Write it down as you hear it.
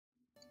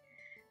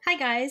Hi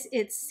guys,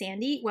 it's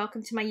Sandy.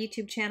 Welcome to my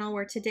YouTube channel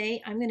where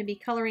today I'm going to be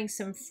coloring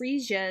some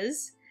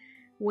freesias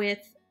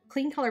with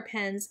clean color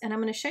pens, and I'm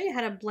going to show you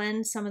how to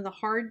blend some of the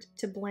hard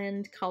to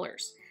blend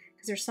colors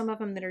because there's some of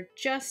them that are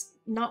just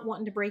not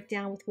wanting to break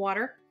down with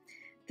water.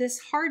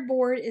 This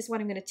hardboard is what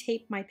I'm going to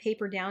tape my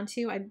paper down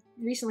to. I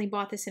recently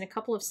bought this in a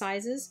couple of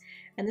sizes,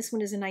 and this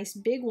one is a nice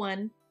big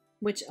one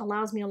which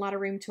allows me a lot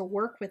of room to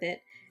work with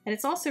it, and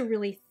it's also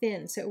really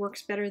thin, so it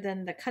works better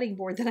than the cutting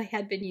board that I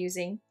had been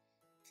using.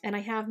 And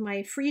I have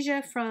my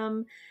freesia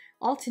from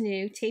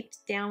Allnock taped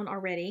down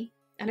already.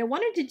 And I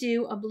wanted to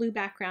do a blue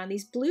background.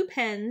 These blue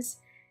pens,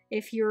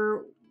 if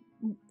you're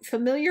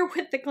familiar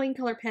with the clean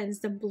color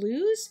pens, the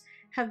blues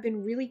have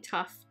been really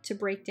tough to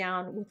break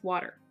down with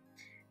water.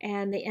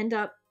 And they end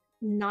up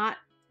not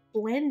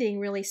blending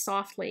really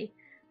softly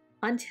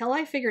until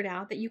I figured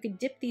out that you could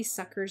dip these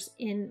suckers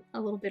in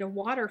a little bit of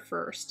water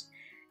first.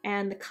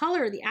 And the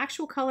color, the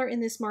actual color in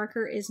this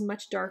marker is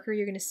much darker.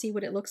 You're going to see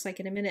what it looks like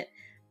in a minute.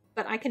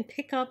 But I can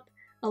pick up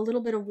a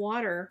little bit of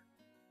water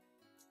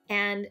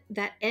and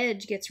that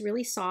edge gets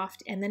really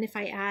soft, and then if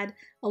I add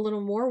a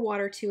little more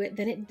water to it,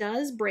 then it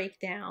does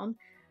break down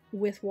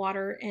with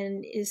water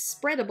and is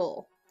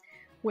spreadable.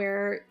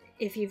 Where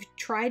if you've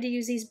tried to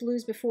use these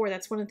blues before,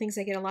 that's one of the things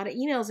I get a lot of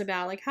emails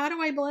about, like, how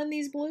do I blend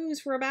these blues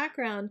for a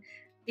background?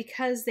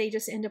 Because they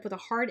just end up with a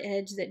hard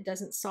edge that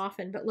doesn't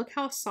soften, but look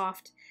how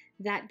soft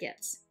that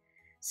gets.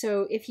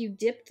 So if you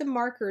dip the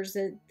markers,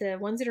 the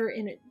ones that are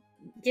in it,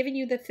 giving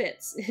you the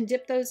fits,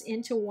 dip those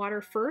into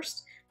water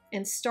first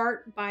and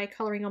start by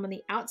coloring them on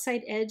the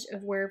outside edge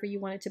of wherever you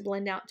want it to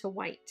blend out to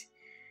white.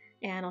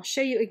 And I'll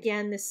show you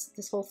again this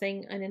whole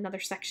thing in another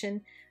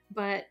section,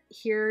 but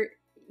here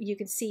you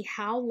can see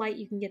how light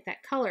you can get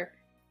that color.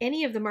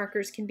 Any of the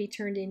markers can be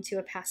turned into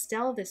a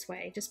pastel this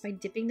way just by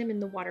dipping them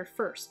in the water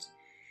first.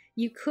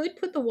 You could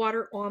put the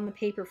water on the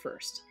paper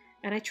first,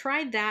 and I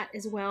tried that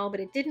as well, but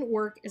it didn't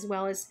work as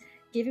well as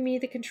giving me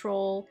the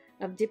control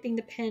of dipping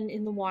the pen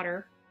in the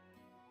water.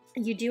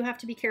 You do have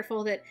to be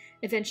careful that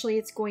eventually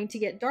it's going to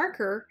get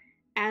darker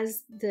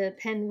as the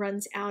pen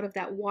runs out of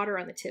that water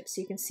on the tip. So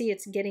you can see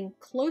it's getting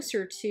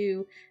closer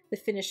to the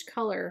finished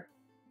color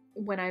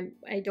when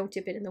I don't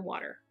dip it in the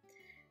water.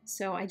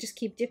 So I just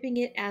keep dipping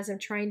it as I'm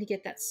trying to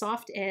get that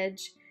soft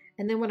edge.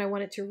 And then when I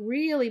want it to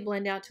really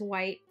blend out to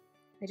white,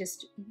 I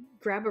just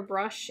grab a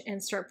brush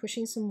and start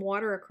pushing some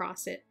water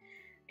across it.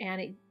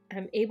 And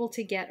I'm able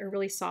to get a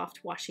really soft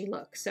washy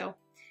look. So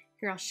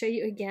here I'll show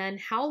you again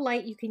how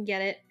light you can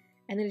get it.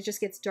 And then it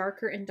just gets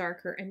darker and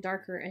darker and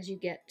darker as you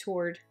get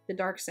toward the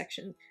dark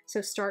section.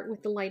 So start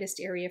with the lightest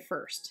area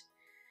first.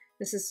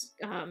 This is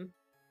kind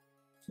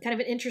of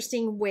an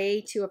interesting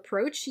way to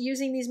approach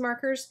using these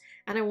markers.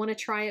 And I want to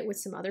try it with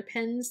some other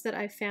pens that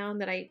I've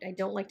found that I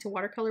don't like to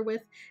watercolor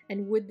with.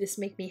 And would this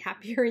make me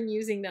happier in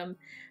using them?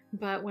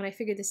 But when I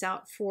figured this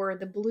out for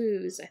the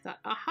blues, I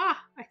thought,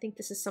 aha, I think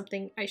this is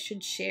something I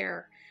should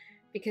share,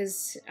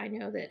 because I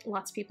know that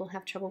lots of people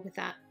have trouble with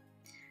that.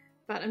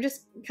 But I'm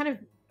just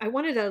I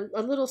wanted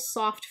a little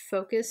soft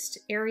focused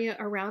area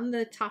around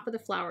the top of the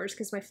flowers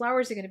because my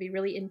flowers are going to be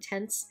really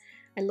intense.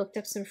 I looked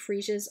up some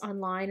freesias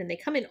online and they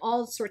come in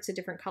all sorts of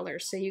different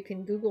colors. So you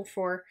can Google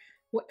for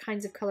what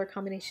kinds of color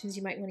combinations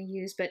you might want to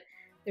use, but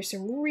there's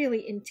some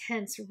really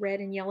intense red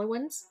and yellow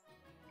ones.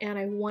 And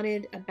I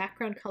wanted a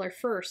background color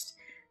first,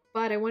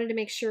 but I wanted to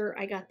make sure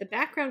I got the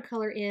background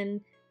color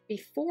in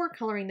before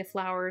coloring the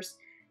flowers,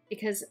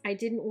 because I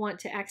didn't want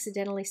to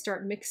accidentally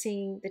start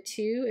mixing the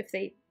two if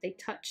they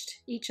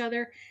touched each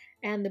other.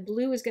 And the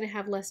blue is going to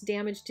have less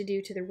damage to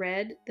do to the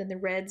red than the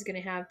red's going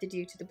to have to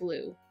do to the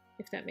blue,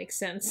 if that makes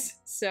sense.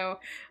 So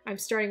I'm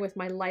starting with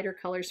my lighter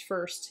colors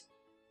first.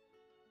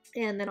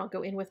 And then I'll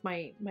go in with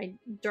my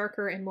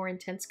darker and more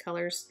intense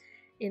colors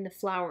in the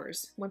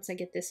flowers once I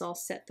get this all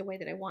set the way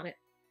that I want it.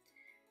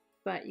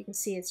 But you can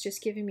see it's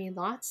just giving me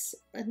lots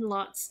and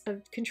lots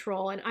of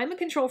control. And I'm a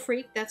control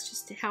freak. That's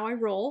just how I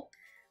roll.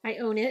 I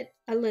own it,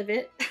 I live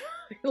it.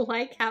 I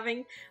like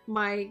having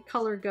my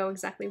color go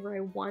exactly where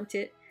I want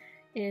it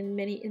in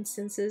many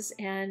instances.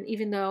 And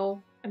even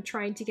though I'm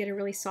trying to get a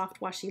really soft,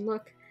 washy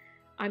look,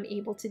 I'm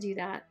able to do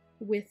that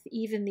with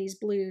even these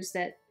blues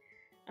that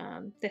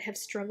that have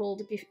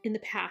struggled in the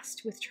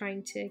past with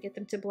trying to get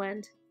them to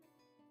blend.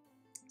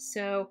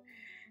 So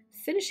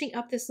finishing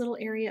up this little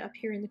area up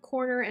here in the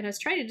corner, and I was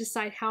trying to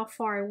decide how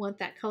far I want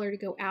that color to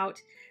go out.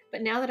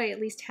 But now that I at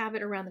least have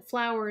it around the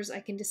flowers, I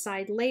can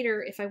decide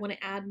later if I want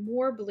to add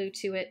more blue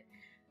to it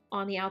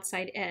on the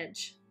outside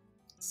edge.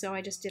 So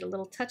I just did a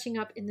little touching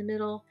up in the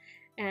middle,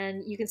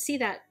 and you can see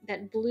that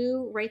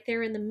blue right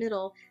there in the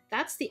middle,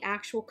 that's the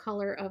actual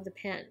color of the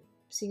pen.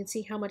 So you can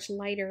see how much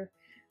lighter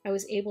I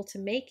was able to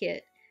make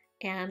it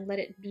and let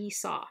it be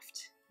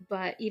soft.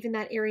 But even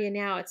that area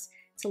now, it's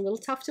a little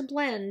tough to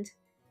blend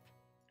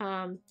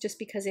just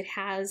because it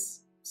has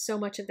so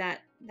much of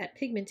that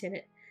pigment in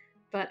it.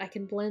 But I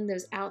can blend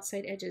those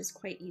outside edges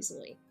quite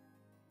easily.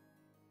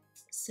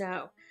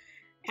 So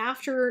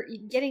after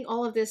getting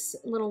all of this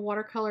little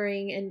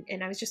watercoloring,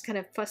 and I was just kind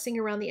of fussing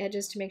around the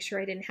edges to make sure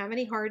I didn't have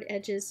any hard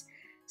edges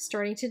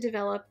starting to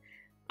develop,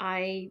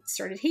 I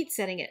started heat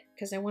setting it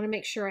because I want to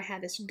make sure I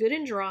had this good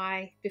and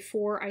dry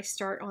before I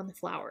start on the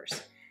flowers.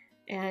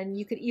 And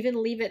you could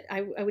even leave it,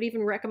 I would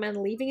even recommend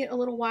leaving it a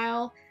little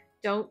while.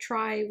 Don't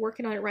try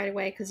working on it right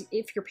away, because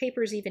if your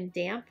paper is even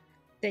damp,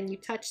 then you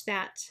touch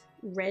that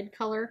red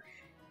color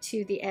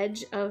to the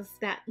edge of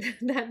that,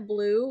 that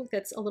blue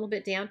that's a little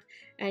bit damp,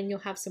 and you'll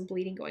have some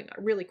bleeding going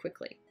on really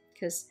quickly,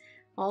 because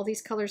all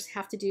these colors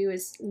have to do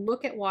is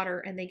look at water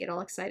and they get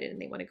all excited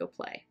and they want to go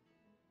play.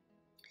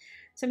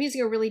 So I'm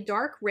using a really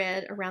dark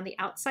red around the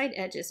outside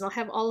edges, and I'll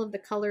have all of the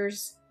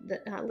colors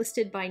that,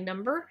 listed by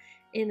number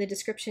in the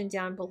description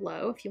down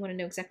below if you want to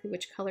know exactly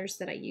which colors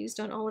that I used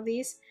on all of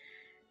these.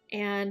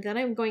 And then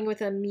I'm going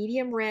with a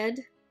medium red.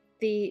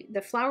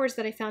 The flowers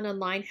that I found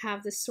online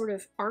have this sort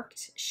of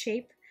arced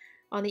shape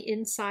on the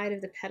inside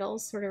of the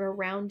petals, sort of a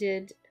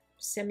rounded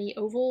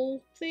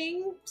semi-oval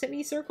thing,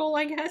 semicircle,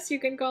 I guess you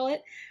can call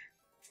it.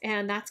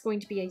 And that's going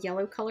to be a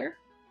yellow color.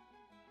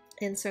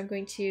 And so I'm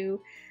going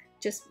to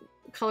just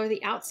color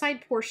the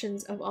outside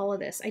portions of all of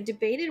this. I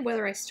debated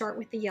whether I start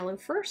with the yellow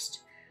first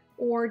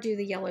or do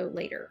the yellow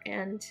later.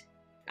 And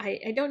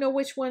I don't know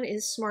which one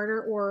is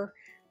smarter or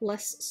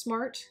less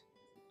smart.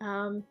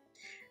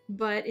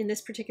 But in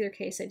this particular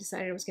case, I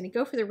decided I was going to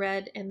go for the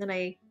red, and then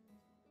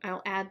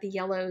I'll add the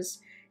yellows,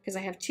 because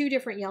I have two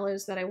different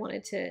yellows that I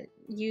wanted to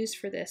use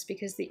for this,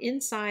 because the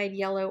inside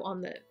yellow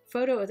on the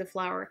photo of the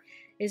flower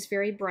is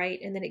very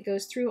bright, and then it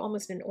goes through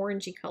almost an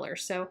orangey color.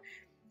 So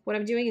what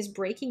I'm doing is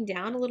breaking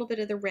down a little bit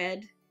of the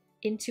red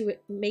into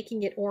it,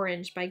 making it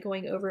orange by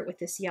going over it with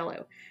this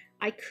yellow.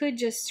 I could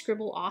just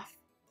scribble off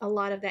a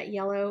lot of that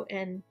yellow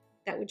and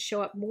that would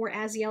show up more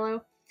as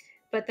yellow,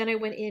 but then I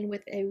went in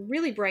with a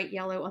really bright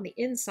yellow on the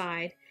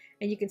inside,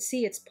 and you can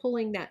see it's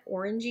pulling that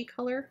orangey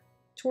color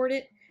toward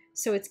it,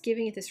 so it's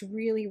giving it this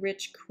really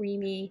rich,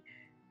 creamy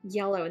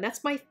yellow, and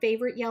that's my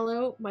favorite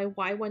yellow, my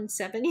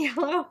Y17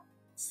 yellow.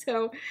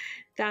 So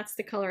that's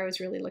the color I was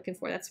really looking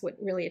for. That's what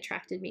really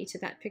attracted me to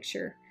that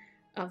picture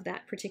of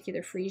that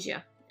particular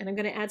freesia. And I'm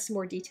going to add some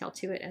more detail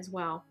to it as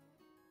well.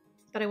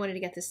 But I wanted to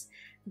get this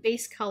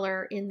base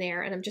color in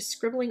there, and I'm just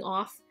scribbling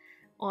off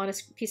on a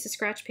piece of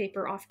scratch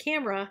paper off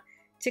camera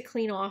to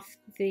clean off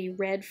the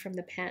red from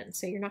the pen.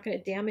 So you're not going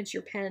to damage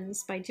your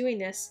pens by doing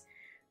this,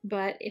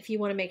 but if you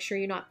want to make sure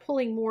you're not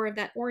pulling more of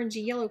that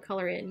orangey yellow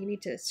color in, you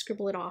need to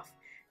scribble it off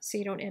so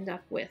you don't end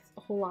up with a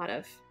whole lot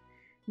of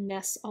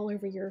mess all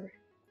over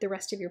the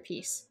rest of your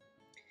piece.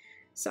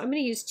 So I'm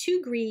going to use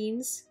two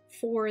greens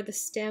for the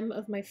stem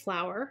of my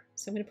flower.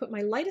 So I'm going to put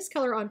my lightest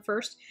color on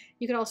first.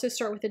 You can also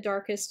start with the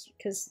darkest,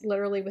 because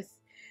literally with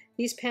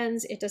these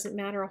pens it doesn't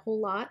matter a whole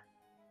lot,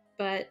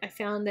 but I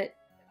found that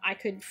I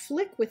could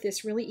flick with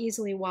this really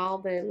easily while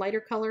the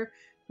lighter color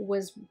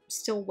was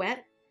still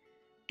wet,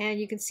 and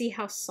you can see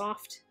how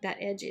soft that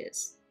edge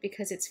is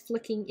because it's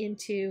flicking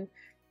into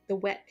the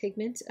wet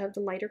pigment of the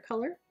lighter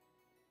color.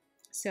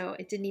 So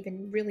it didn't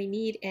even really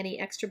need any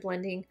extra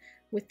blending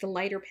with the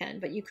lighter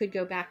pen, but you could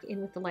go back in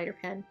with the lighter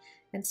pen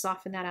and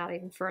soften that out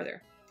even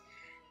further.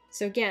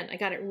 So again, I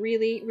got it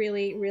really,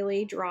 really,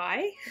 really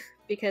dry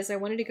because I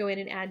wanted to go in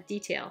and add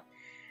detail.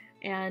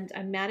 And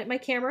I'm mad at my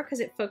camera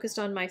because it focused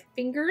on my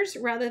fingers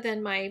rather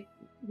than my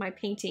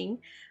painting,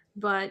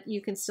 but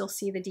you can still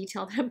see the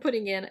detail that I'm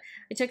putting in.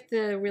 I took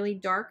the really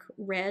dark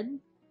red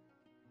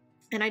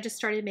and I just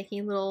started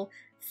making little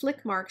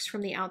flick marks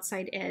from the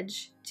outside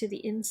edge to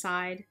the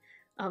inside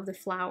of the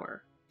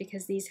flower,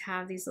 because these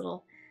have these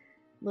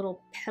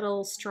little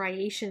petal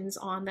striations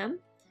on them,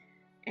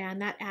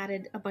 and that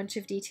added a bunch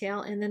of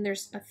detail. And then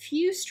there's a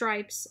few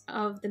stripes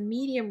of the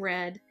medium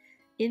red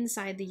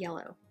inside the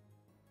yellow,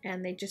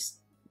 and they just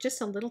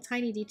a little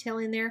tiny detail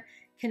in there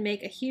can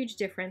make a huge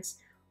difference.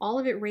 All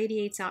of it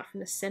radiates out from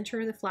the center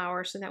of the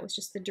flower, so that was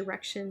just the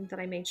direction that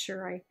I made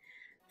sure I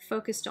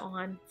focused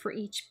on for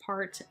each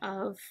part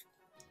of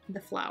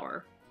the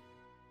flower.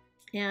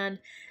 And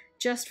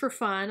just for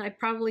fun, I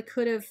probably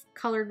could have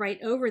colored right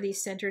over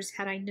these centers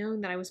had I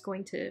known that I was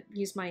going to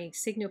use my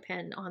Signo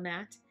pen on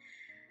that.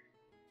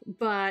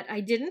 But I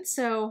didn't,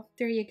 so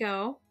there you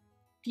go.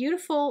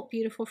 Beautiful,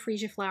 beautiful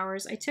freesia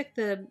flowers. I took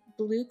the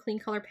blue Clean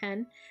Color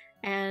pen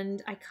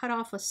and I cut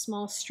off a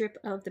small strip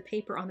of the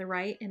paper on the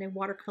right and I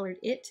watercolored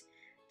it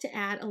to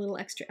add a little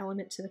extra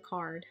element to the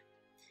card.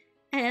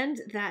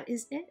 And that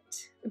is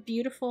it.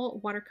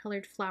 Beautiful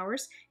watercolored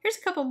flowers. Here's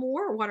a couple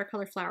more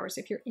watercolor flowers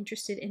if you're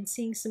interested in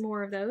seeing some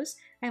more of those.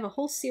 I have a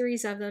whole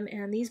series of them,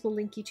 and these will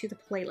link you to the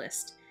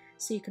playlist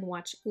so you can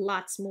watch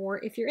lots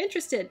more if you're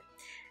interested.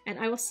 And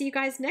I will see you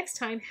guys next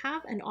time.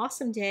 Have an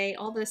awesome day.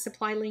 All the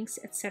supply links,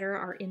 etc.,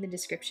 are in the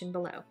description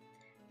below.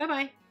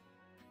 Bye-bye.